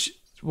 which is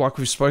like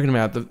we've spoken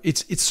about,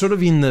 it's sort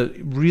of in the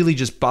really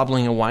just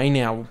bubbling away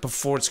now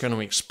before it's going to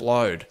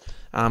explode,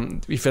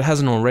 if it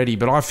hasn't already.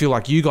 But I feel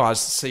like you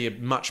guys see a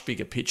much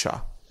bigger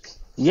picture.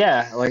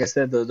 Yeah, like I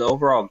said, the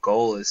overall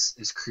goal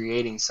is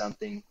creating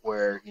something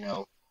where,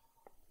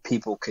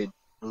 people could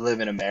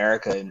live in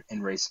America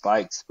and race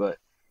bikes, but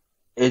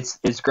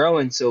it's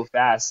growing so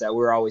fast that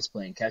we're always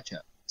playing catch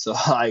up. So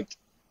like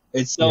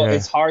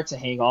it's hard to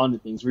hang on to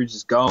things. We're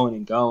just going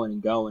and going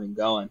and going and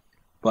going.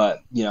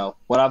 But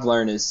what I've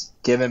learned is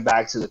giving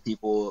back to the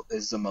people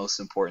is the most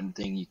important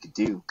thing you could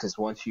do, because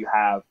once you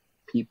have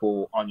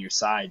people on your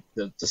side,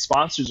 the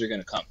sponsors are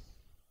going to come,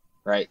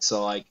 right?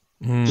 So like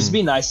just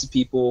be nice to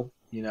people.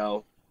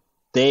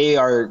 They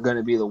are going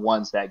to be the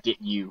ones that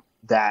get you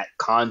that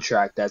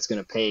contract that's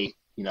going to pay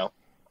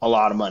a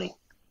lot of money.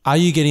 Are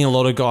you getting a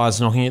lot of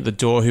guys knocking at the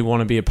door who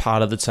want to be a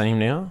part of the team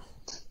now?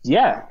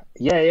 Yeah.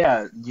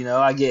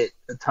 I get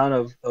a ton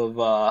of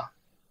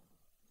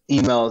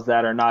emails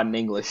that are not in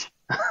English.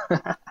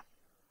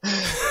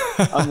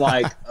 I'm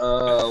like,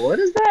 what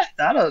is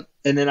that?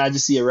 And then I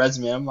just see a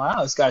resume. I'm like,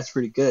 oh, this guy's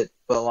pretty good.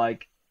 But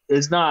like,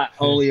 it's not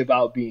only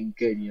about being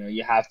good.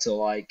 You have to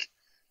like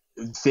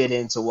fit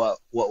into what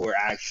we're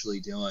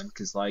actually doing.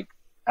 Because like,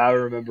 I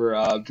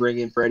remember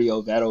bringing Freddie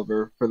Ovett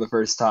over for the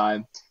first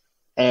time,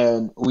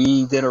 and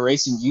we did a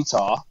race in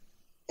Utah,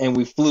 and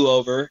we flew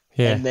over,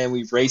 and then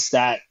we raced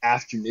that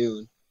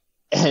afternoon.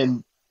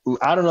 And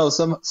I don't know,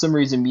 some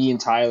reason me and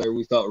Tyler,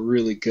 we felt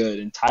really good,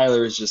 and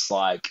Tyler is just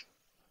like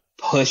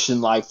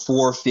pushing like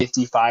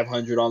 450,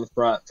 500 on the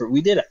front.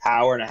 We did an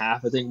hour and a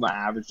half. I think my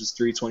average was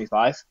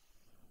 325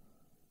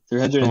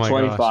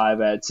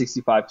 at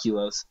 65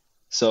 kilos.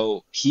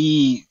 So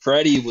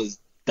Freddie was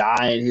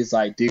dying. He's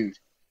like, dude,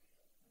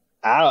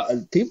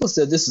 people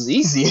said this was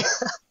easy.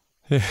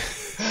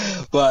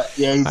 But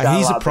yeah,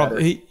 he's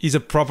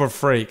a proper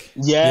freak.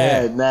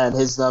 Yeah, man,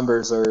 his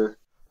numbers are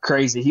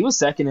crazy. He was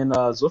second in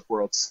Zwift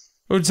Worlds.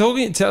 Well, tell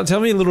me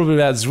a little bit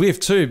about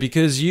Zwift too,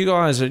 because you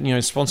guys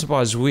are sponsored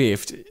by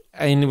Zwift,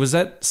 and was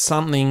that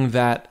something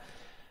that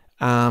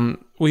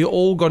we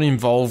all got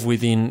involved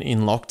with in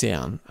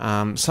lockdown?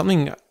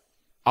 Something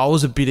I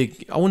was I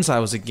wouldn't say I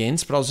was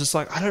against, but I was just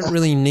like, I don't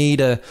really need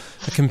a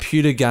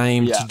computer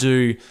game to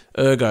do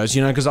ergos,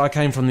 because I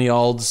came from the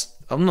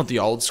I'm not the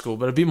old school,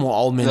 but a bit more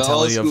old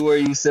mentality the old school where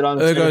you sit on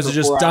the ergos are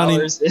just done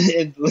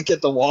and look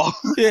at the wall.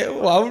 Yeah,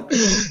 well,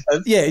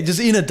 just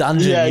in a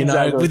dungeon,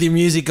 exactly. With your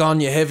music on,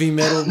 your heavy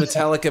metal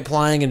Metallica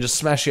playing, and just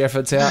smash your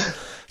efforts out.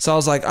 So I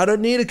was like, I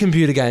don't need a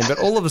computer game, but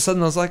all of a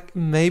sudden I was like,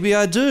 maybe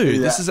I do. Yeah.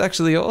 This is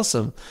actually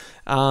awesome.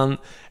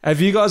 Have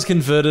you guys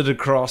converted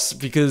across?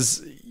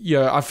 Because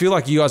I feel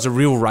like you guys are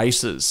real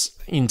racers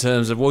in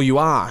terms of, well, you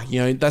are.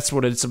 That's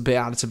what it's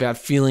about. It's about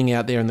feeling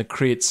out there in the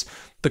crits,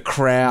 the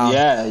crowd.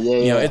 Yeah.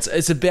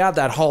 It's about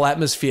that whole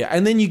atmosphere.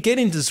 And then you get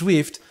into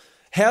Zwift.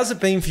 How's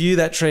it been for you,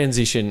 that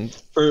transition?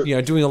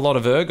 Doing a lot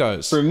of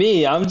ergos. For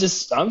me, I'm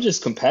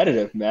just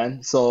competitive,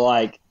 man. So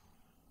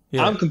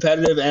I'm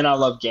competitive and I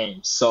love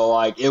games.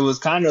 So it was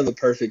kind of the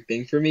perfect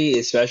thing for me,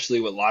 especially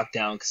with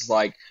lockdown, because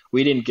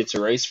we didn't get to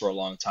race for a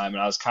long time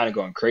and I was kind of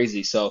going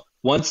crazy. So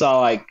once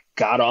I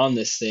got on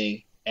this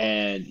thing,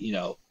 and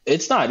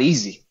it's not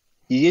easy.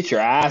 You get your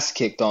ass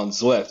kicked on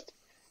Zwift,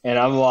 and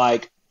I'm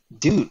like,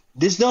 dude,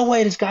 there's no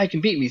way this guy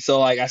can beat me.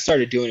 So I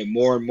started doing it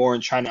more and more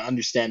and trying to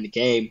understand the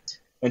game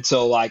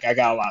until I got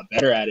a lot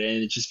better at it,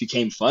 and it just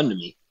became fun to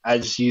me. I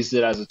just used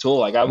it as a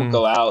tool. I would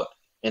go out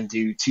and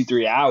do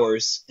 2-3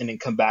 hours and then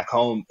come back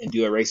home and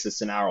do a race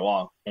that's an hour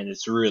long, and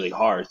it's really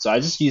hard. So I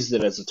just used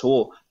it as a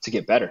tool to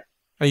get better.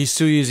 Are you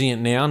still using it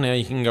now? Now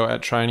you can go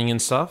out training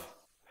and stuff?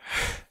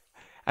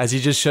 As he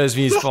just shows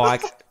me his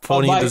bike,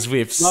 pointing at the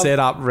Zwift, set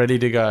up, ready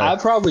to go.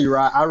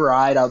 I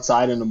ride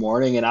outside in the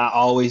morning, and I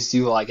always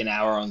do an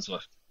hour on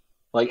Zwift,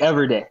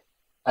 every day.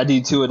 I do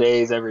 2 a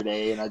days every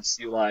day, and I just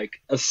do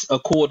a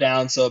cool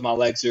down so my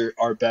legs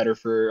are better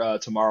for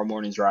tomorrow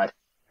morning's ride.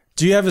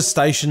 Do you have a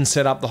station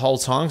set up the whole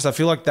time? Because I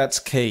feel like that's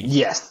key.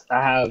 Yes,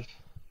 I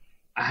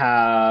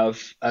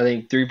have I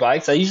think 3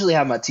 bikes. I usually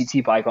have my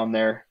TT bike on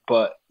there,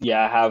 but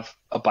I have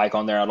a bike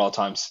on there at all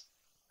times.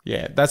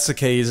 Yeah, that's the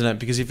key, isn't it?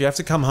 Because if you have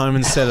to come home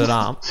and set it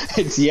up,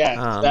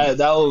 that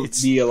will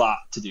be a lot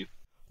to do.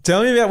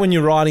 Tell me about when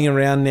you're riding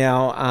around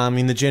now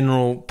in the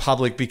general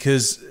public,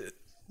 because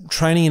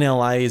training in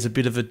LA is a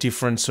bit of a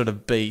different sort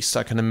of beast,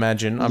 I can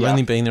imagine. I've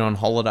only been there on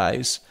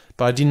holidays,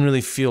 but I didn't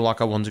really feel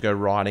like I wanted to go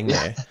riding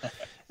there.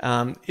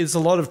 It's a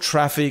lot of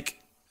traffic,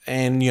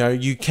 and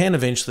you can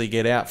eventually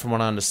get out, from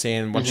what I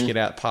understand, once you get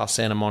out past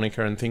Santa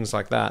Monica and things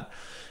like that.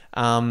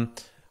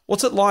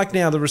 What's it like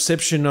now, the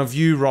reception of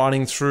you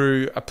riding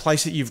through a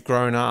place that you've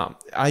grown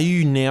up? Are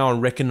you now a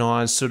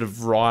recognised sort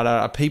of rider?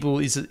 Are people,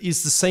 is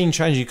the scene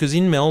changing? Because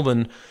in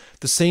Melbourne,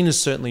 the scene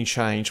has certainly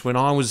changed. When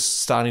I was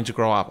starting to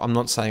grow up, I'm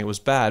not saying it was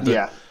bad,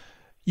 but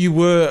you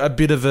were a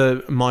bit of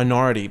a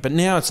minority. But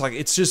now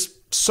it's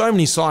just so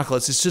many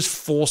cyclists. It's just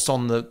forced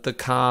on the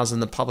cars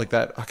and the public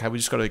that, okay, we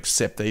just got to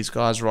accept these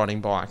guys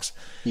riding bikes.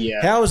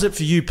 Yeah. How is it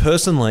for you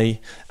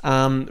personally,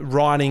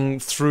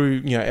 riding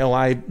through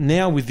LA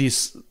now with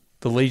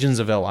the Legions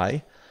of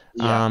LA,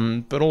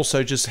 but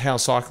also just how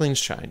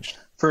cycling's changed?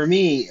 For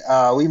me,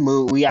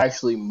 we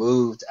actually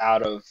moved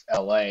out of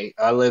LA.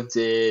 I lived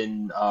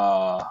in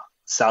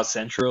South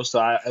Central,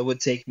 so it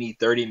would take me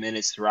 30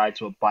 minutes to ride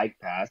to a bike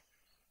path.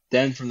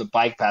 Then from the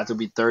bike path, it would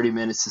be 30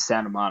 minutes to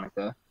Santa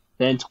Monica.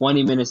 Then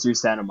 20 minutes through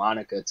Santa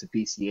Monica to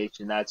PCH,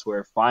 and that's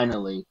where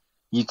finally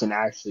you can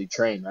actually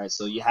train, right?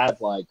 So you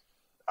have an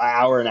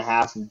hour and a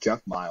half of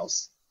junk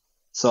miles.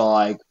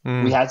 So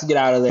we had to get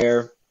out of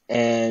there.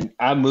 And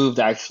I moved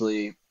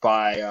actually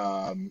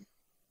by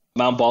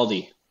Mount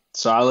Baldy.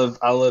 So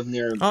I live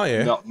near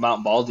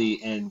Mount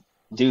Baldy, and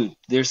dude,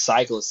 there's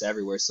cyclists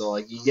everywhere. So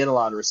you get a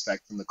lot of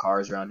respect from the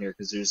cars around here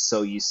because they're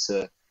so used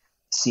to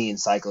seeing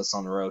cyclists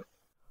on the road.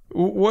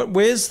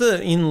 Where's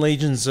in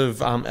Legions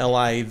of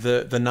LA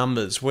the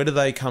numbers? Where do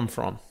they come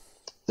from?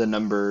 The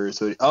numbers.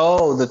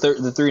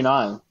 The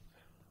 39.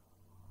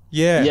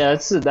 Yeah. Yeah,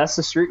 that's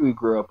the street we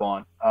grew up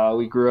on.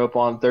 We grew up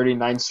on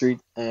 39th Street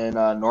in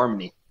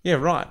Normandy. Yeah,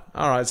 right.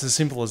 All right, it's as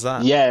simple as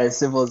that. Yeah, as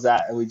simple as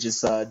that. We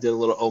just did a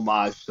little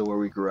homage to where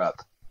we grew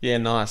up. Yeah,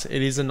 nice.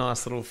 It is a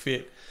nice little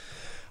fit.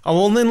 Oh,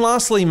 well, and then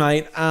lastly,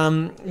 mate,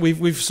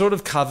 we've sort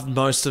of covered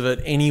most of it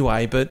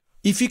anyway, but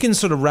if you can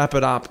sort of wrap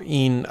it up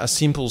in a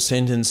simple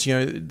sentence,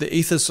 the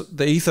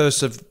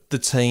ethos of the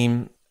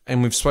team,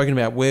 and we've spoken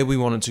about where we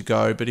wanted to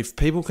go, but if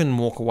people can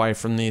walk away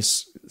from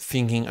this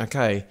thinking,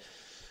 okay,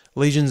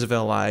 Legions of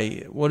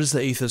LA, what is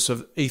the ethos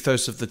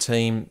of the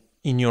team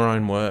in your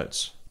own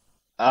words?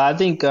 I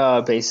think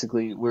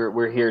basically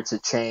we're here to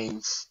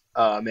change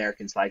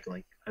American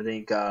cycling. I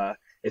think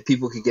if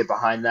people could get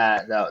behind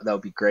that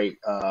would be great.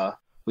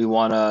 We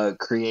want to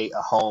create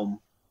a home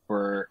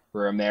for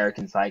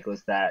American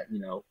cyclists that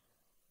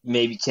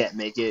maybe can't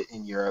make it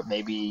in Europe.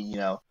 Maybe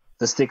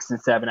the 6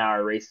 and 7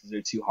 hour races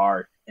are too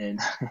hard, and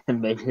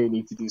maybe they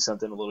need to do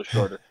something a little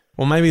shorter.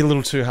 Or maybe a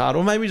little too hard,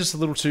 or maybe just a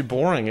little too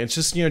boring. It's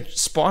just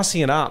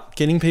spicing it up,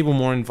 getting people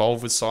more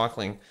involved with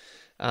cycling.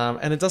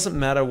 And it doesn't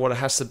matter what it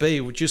has to be.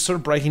 We're just sort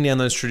of breaking down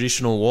those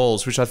traditional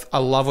walls, which I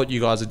love what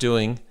you guys are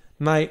doing.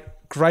 Mate,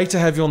 great to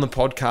have you on the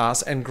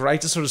podcast and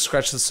great to sort of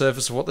scratch the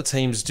surface of what the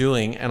team's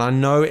doing. And I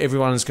know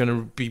everyone is going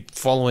to be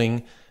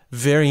following,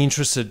 very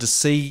interested to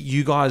see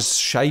you guys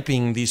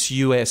shaping this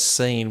US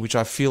scene, which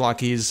I feel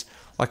like is,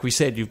 like we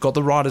said, you've got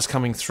the riders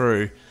coming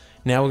through.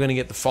 Now we're going to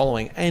get the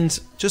following and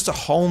just a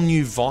whole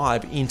new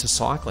vibe into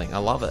cycling. I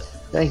love it.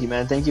 Thank you,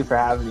 man. Thank you for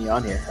having me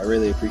on here. I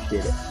really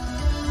appreciate it.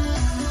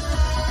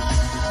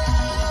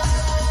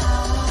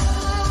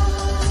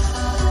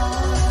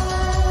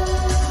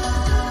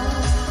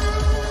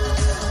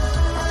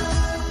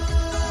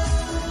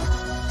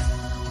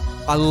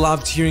 I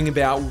loved hearing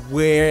about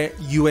where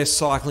US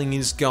cycling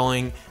is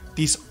going,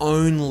 this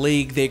own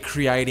league they're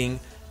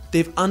creating.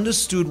 They've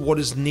understood what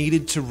is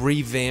needed to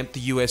revamp the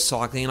US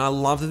cycling, and I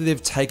love that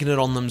they've taken it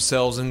on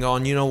themselves and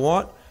gone, you know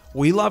what?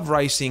 We love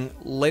racing.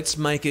 Let's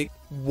make it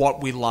what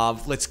we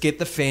love. Let's get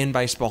the fan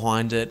base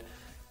behind it.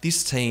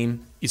 This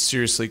team is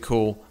seriously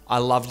cool. I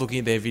love looking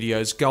at their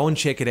videos. Go and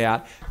check it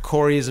out.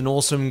 Cory is an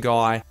awesome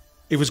guy.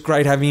 It was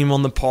great having him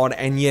on the pod,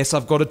 and yes,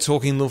 I've got a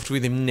talking Luft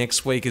with him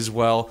next week as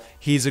well.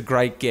 He's a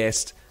great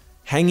guest.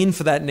 Hang in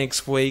for that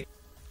next week.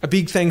 A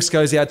big thanks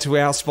goes out to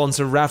our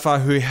sponsor,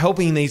 Rapha, who are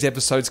helping these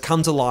episodes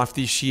come to life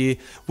this year.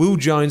 Will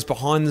Jones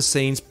behind the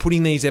scenes,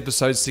 putting these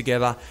episodes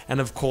together,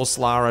 and of course,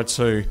 Lara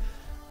too.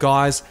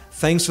 Guys,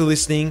 thanks for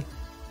listening,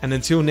 and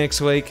until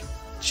next week,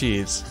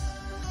 cheers.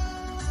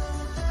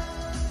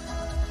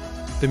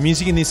 The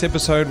music in this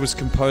episode was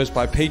composed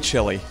by Pete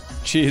Shelley.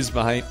 Cheers,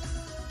 mate.